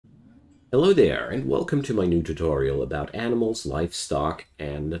Hello there, and welcome to my new tutorial about animals, livestock,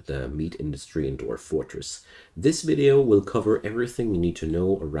 and the meat industry in Dwarf Fortress. This video will cover everything you need to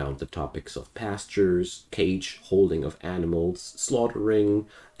know around the topics of pastures, cage, holding of animals, slaughtering,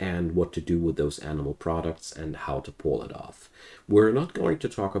 and what to do with those animal products and how to pull it off. We're not going to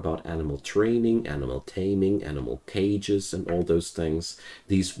talk about animal training, animal taming, animal cages, and all those things.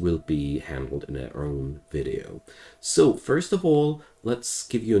 These will be handled in their own video. So, first of all, let's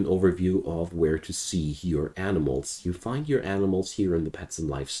give you an overview of where to see your animals. You find your animals here in the Pets and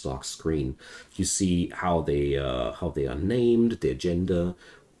Livestock screen. You see how they are named, their gender,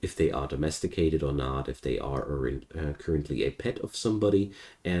 if they are domesticated or not, if they are currently a pet of somebody.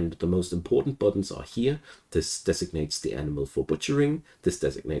 And the most important buttons are here. This designates the animal for butchering. This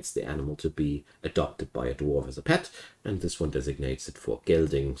designates the animal to be adopted by a dwarf as a pet. And this one designates it for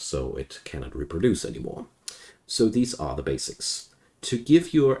gelding, so it cannot reproduce anymore. So these are the basics. To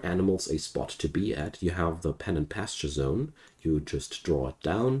give your animals a spot to be at, you have the pen and pasture zone. You just draw it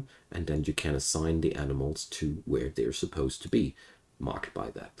down, and then you can assign the animals to where they're supposed to be, marked by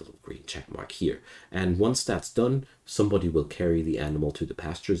that little green check mark here. And once that's done, somebody will carry the animal to the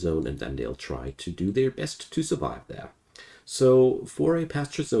pasture zone, and then they'll try to do their best to survive there. So for a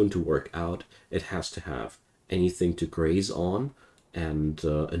pasture zone to work out, it has to have anything to graze on, and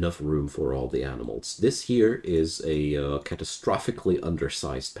enough room for all the animals. This here is a catastrophically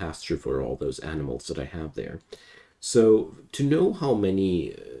undersized pasture for all those animals that I have there. So to know how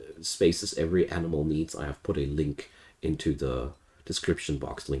many spaces every animal needs, I have put a link into the description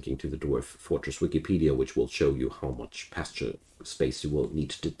box linking to the Dwarf Fortress Wikipedia, which will show you how much pasture space you will need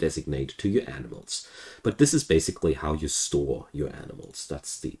to designate to your animals. But this is basically how you store your animals.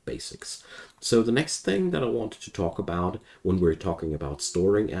 That's the basics. So the next thing that I wanted to talk about when we're talking about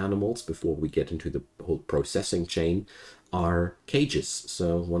storing animals before we get into the whole processing chain are cages.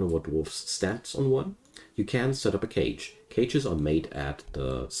 So one of our dwarfs stamps on one. You can set up a cage. Cages are made at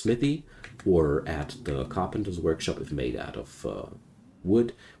the smithy or at the carpenter's workshop if made out of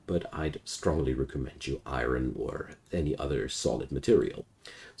wood, but I'd strongly recommend you iron or any other solid material.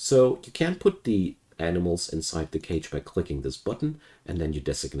 So you can put the animals inside the cage by clicking this button, and then you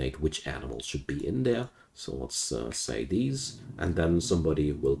designate which animals should be in there. So let's say these, and then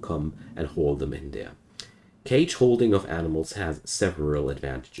somebody will come and hold them in there. Cage holding of animals has several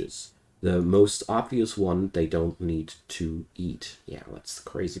advantages. The most obvious one, they don't need to eat. Yeah, that's the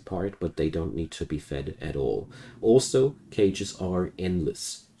crazy part, but they don't need to be fed at all. Also, cages are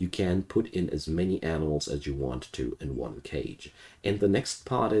endless. You can put in as many animals as you want to in one cage. And the next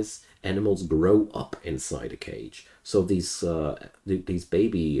part is animals grow up inside a cage. So these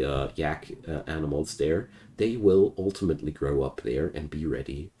baby yak animals there, they will ultimately grow up there and be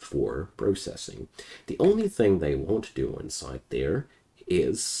ready for processing. The only thing they won't do inside there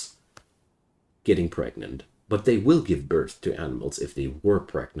is getting pregnant, but they will give birth to animals if they were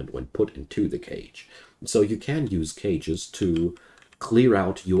pregnant when put into the cage. So you can use cages to clear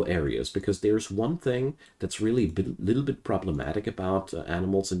out your areas, because there's one thing that's really a little bit problematic about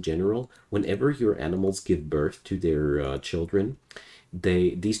animals in general. Whenever your animals give birth to their children,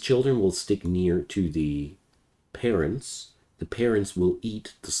 these children will stick near to the parents. The parents will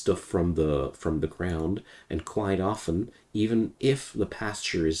eat the stuff from the ground, and quite often, even if the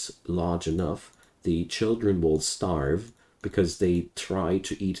pasture is large enough, the children will starve because they try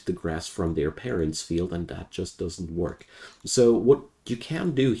to eat the grass from their parents' field, and that just doesn't work. So what you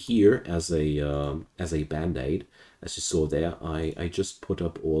can do here as a band-aid, as you saw there, I just put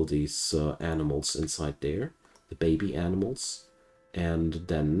up all these animals inside there, the baby animals, and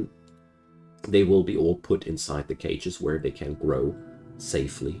then they will be all put inside the cages where they can grow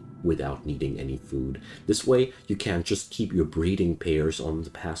safely without needing any food. This way you can just keep your breeding pairs on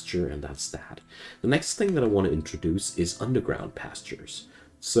the pasture, and that's that. The next thing that I want to introduce is underground pastures.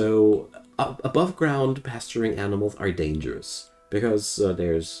 So above ground pasturing animals are dangerous, because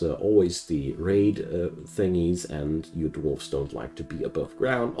there's always the raid thingies, and you dwarfs don't like to be above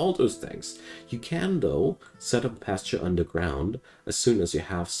ground, all those things. You can, though, set up pasture underground as soon as you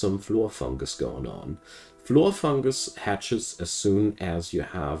have some floor fungus going on. Floor fungus hatches as soon as you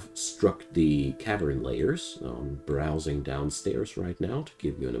have struck the cavern layers. I'm browsing downstairs right now to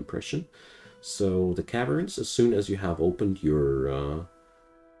give you an impression. So the caverns, as soon as you have opened your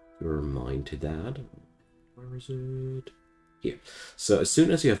mind to that. Where is it? Here. So as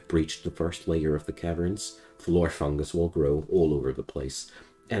soon as you have breached the first layer of the caverns, floor fungus will grow all over the place.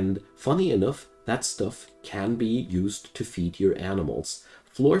 And funny enough, that stuff can be used to feed your animals.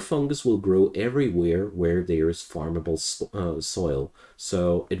 Floor fungus will grow everywhere where there is farmable soil.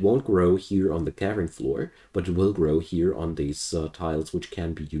 So it won't grow here on the cavern floor, but it will grow here on these tiles, which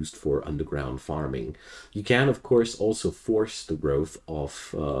can be used for underground farming. You can, of course, also force the growth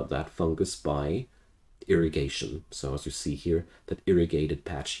of that fungus by irrigation. So as you see here, that irrigated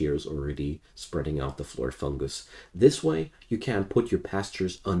patch here is already spreading out the floor fungus. This way, you can put your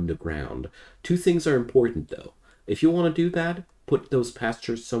pastures underground. Two things are important though. If you want to do that, put those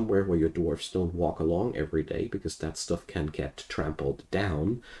pastures somewhere where your dwarfs don't walk along every day, because that stuff can get trampled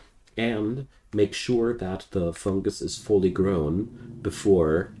down. And make sure that the fungus is fully grown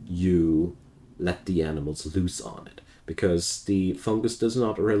before you let the animals loose on it, because the fungus does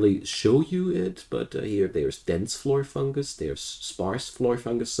not really show you it, but here there's dense floor fungus, there's sparse floor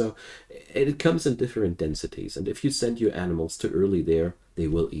fungus, so it comes in different densities, and if you send your animals too early there, they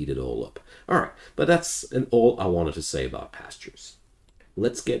will eat it all up. All right, but that's all I wanted to say about pastures.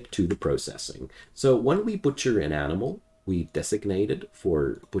 Let's get to the processing. So when we butcher an animal, we designate it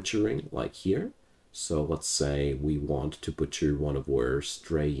for butchering, like here. So let's say we want to butcher one of our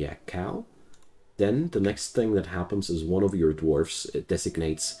stray yak cow. Then the next thing that happens is one of your dwarfs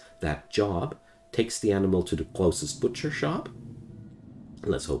designates that job, takes the animal to the closest butcher shop.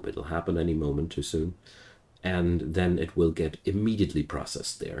 Let's hope it'll happen any moment too soon. And then it will get immediately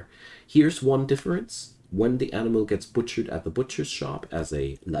processed there. Here's one difference. When the animal gets butchered at the butcher's shop as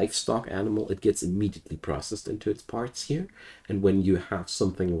a livestock animal, it gets immediately processed into its parts here. And when you have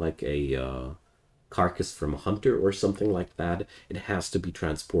something like a carcass from a hunter or something like that, it has to be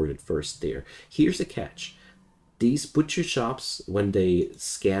transported first there. Here's a catch. These butcher shops, when they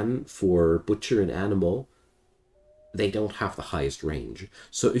scan for butcher an animal, they don't have the highest range.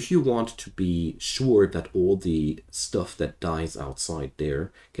 So if you want to be sure that all the stuff that dies outside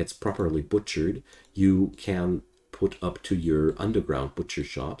there gets properly butchered, you can put up to your underground butcher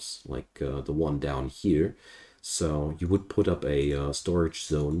shops, like the one down here. So you would put up a storage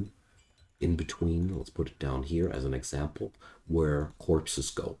zone in between, let's put it down here as an example, where corpses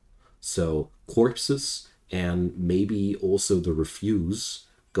go. So corpses and maybe also the refuse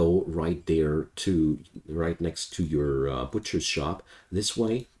go right there to right next to your butcher's shop. This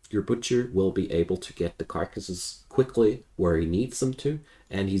way your butcher will be able to get the carcasses quickly where he needs them to,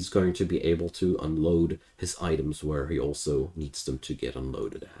 and he's going to be able to unload his items where he also needs them to get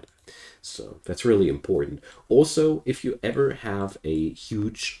unloaded at. So that's really important. Also, if you ever have a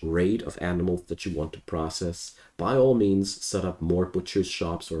huge raid of animals that you want to process, by all means set up more butcher's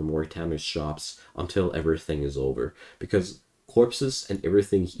shops or more tanner's shops until everything is over, because corpses and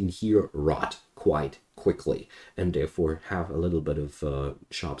everything in here rot quite quickly, and therefore have a little bit of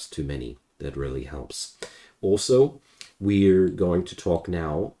shops too many. That really helps. Also, we're going to talk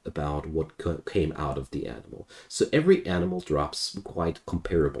now about what came out of the animal. So every animal drops quite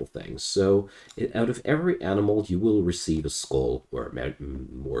comparable things. So out of every animal, you will receive a skull, or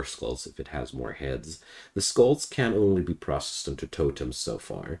more skulls if it has more heads. The skulls can only be processed into totems so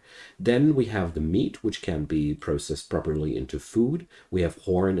far. Then we have the meat, which can be processed properly into food. We have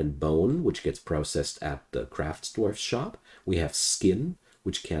horn and bone, which gets processed at the craftsdwarf shop. We have skin,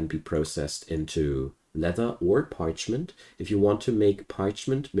 which can be processed into leather or parchment. If you want to make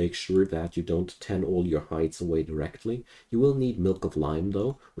parchment, make sure that you don't tan all your hides away directly. You will need milk of lime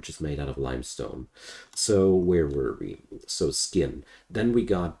though, which is made out of limestone. So where were we? So skin. Then we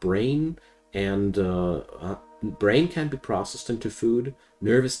got brain, and brain can be processed into food.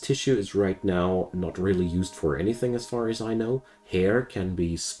 Nervous tissue is right now not really used for anything as far as I know. Hair can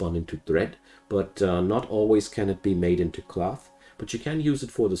be spun into thread, but not always can it be made into cloth. But you can use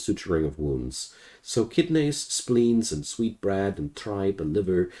it for the suturing of wounds. So kidneys, spleens, and sweetbread, and tripe, and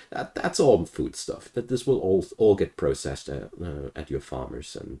liver, that's all food stuff. That this will all get processed at your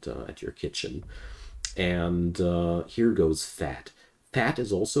farmers and at your kitchen. And here goes fat. Fat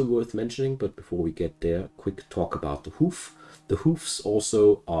is also worth mentioning, but before we get there, quick talk about the hoof. The hoofs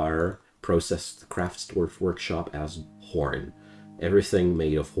also are processed at the craftsdwarf workshop as horn. Everything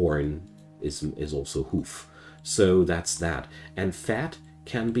made of horn is also hoof. So that's that. And fat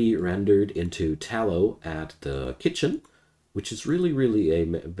can be rendered into tallow at the kitchen, which is really, really a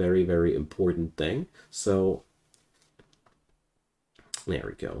very, very important thing. So there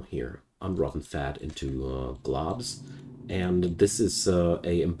we go here. Unrotten fat into globs. And this is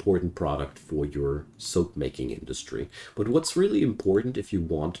a important product for your soap making industry. But what's really important if you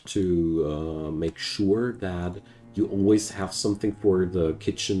want to make sure that you always have something for the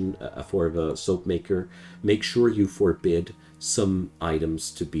kitchen, for the soap maker, make sure you forbid some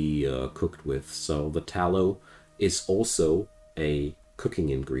items to be cooked with. So the tallow is also a cooking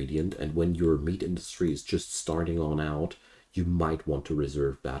ingredient, and when your meat industry is just starting on out, you might want to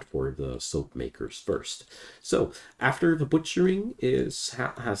reserve that for the soap makers first. So after the butchering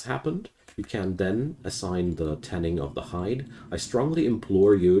has happened, you can then assign the tanning of the hide. I strongly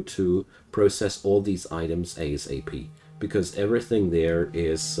implore you to process all these items ASAP, because everything there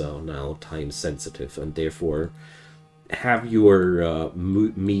is now time sensitive, and therefore have your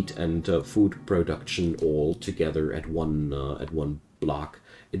meat and food production all together at one block.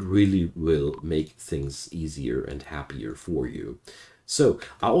 It really will make things easier and happier for you. So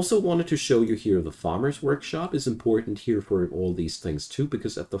I also wanted to show you here the Farmer's Workshop is important here for all these things too,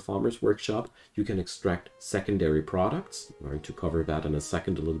 because at the Farmer's Workshop you can extract secondary products. I'm going to cover that in a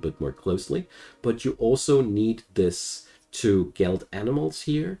second a little bit more closely, but you also need this to geld animals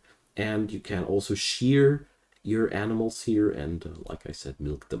here, and you can also shear your animals here and, like I said,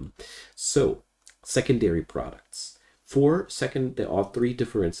 milk them. So secondary products. There are 3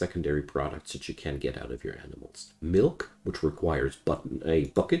 different secondary products that you can get out of your animals. Milk, which requires a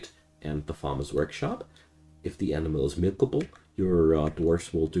bucket and the Farmer's Workshop. If the animal is milkable, your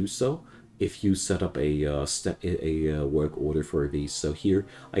dwarfs will do so. If you set up a work order for these, so here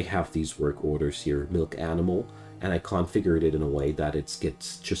I have these work orders here, milk animal, and I configured it in a way that it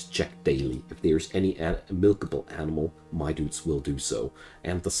gets just checked daily. If there's any milkable animal, my dudes will do so.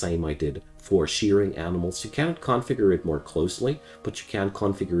 And the same I did for shearing animals. You cannot configure it more closely, but you can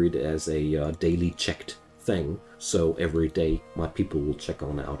configure it as a daily checked thing. So every day my people will check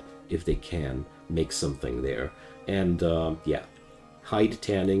on out if they can make something there. And yeah, hide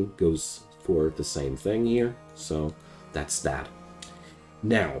tanning goes for the same thing here. So that's that.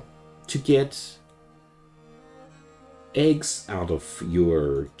 Now, to get eggs out of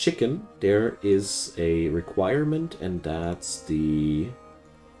your chicken, there is a requirement, and that's the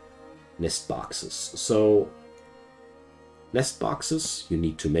nest boxes. So nest boxes, you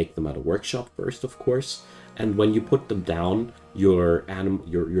need to make them at a workshop first, of course, and when you put them down, your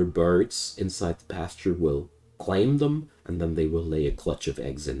birds inside the pasture will claim them, and then they will lay a clutch of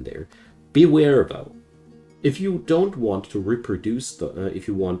eggs in there. Beware though, if you don't want to reproduce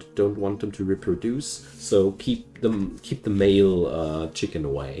don't want them to reproduce, so keep the male chicken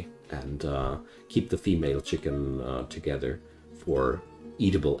away, and keep the female chicken together for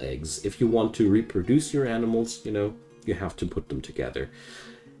eatable eggs. If you want to reproduce your animals, you know, you have to put them together.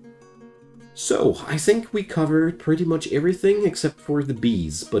 So I think we covered pretty much everything except for the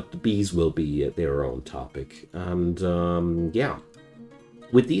bees, but the bees will be their own topic. And yeah.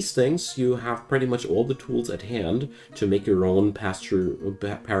 With these things, you have pretty much all the tools at hand to make your own pasture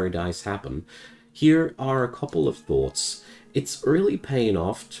paradise happen. Here are a couple of thoughts. It's really paying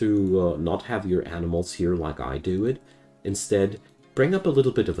off to not have your animals here like I do it. Instead, bring up a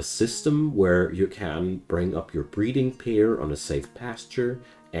little bit of a system where you can bring up your breeding pair on a safe pasture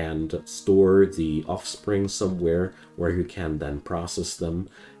and store the offspring somewhere where you can then process them.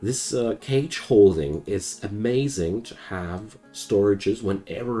 This cage holding is amazing to have storages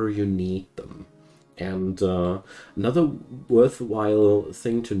whenever you need them. And another worthwhile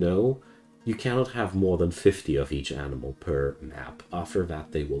thing to know, you cannot have more than 50 of each animal per map. After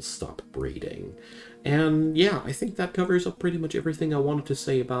that, they will stop breeding. And yeah, I think that covers up pretty much everything I wanted to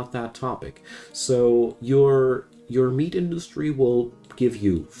say about that topic. So your meat industry will give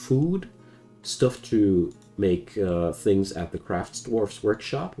you food, stuff to make things at the Dwarf's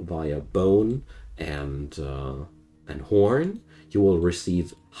workshop via bone and horn. You will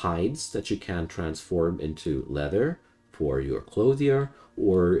receive hides that you can transform into leather for your clothier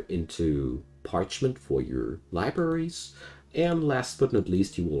or into parchment for your libraries. And last but not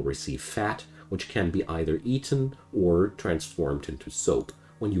least, you will receive fat, which can be either eaten or transformed into soap.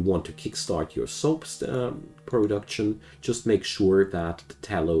 When you want to kickstart your soap production, just make sure that the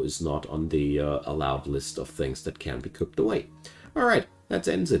tallow is not on the allowed list of things that can be cooked away. Alright, that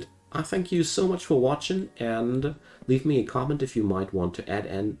ends it. I thank you so much for watching, and leave me a comment if you might want to add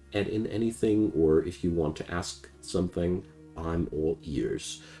in anything, or if you want to ask something. I'm all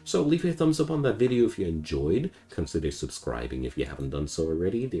ears. So leave a thumbs up on that video if you enjoyed. Consider subscribing if you haven't done so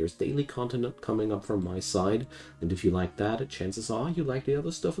already. There's daily content coming up from my side, and if you like that, chances are you like the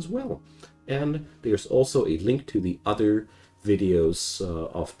other stuff as well. And there's also a link to the other videos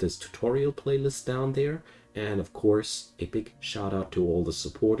of this tutorial playlist down there. And of course, a big shout out to all the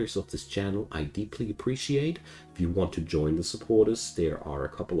supporters of this channel. I deeply appreciate. If you want to join the supporters, there are a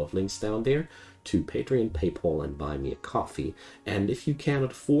couple of links down there to Patreon, PayPal, and Buy Me a Coffee. And if you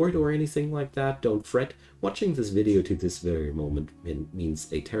cannot afford or anything like that, don't fret. Watching this video to this very moment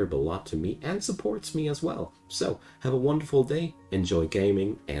means a terrible lot to me and supports me as well. So have a wonderful day, enjoy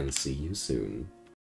gaming, and see you soon.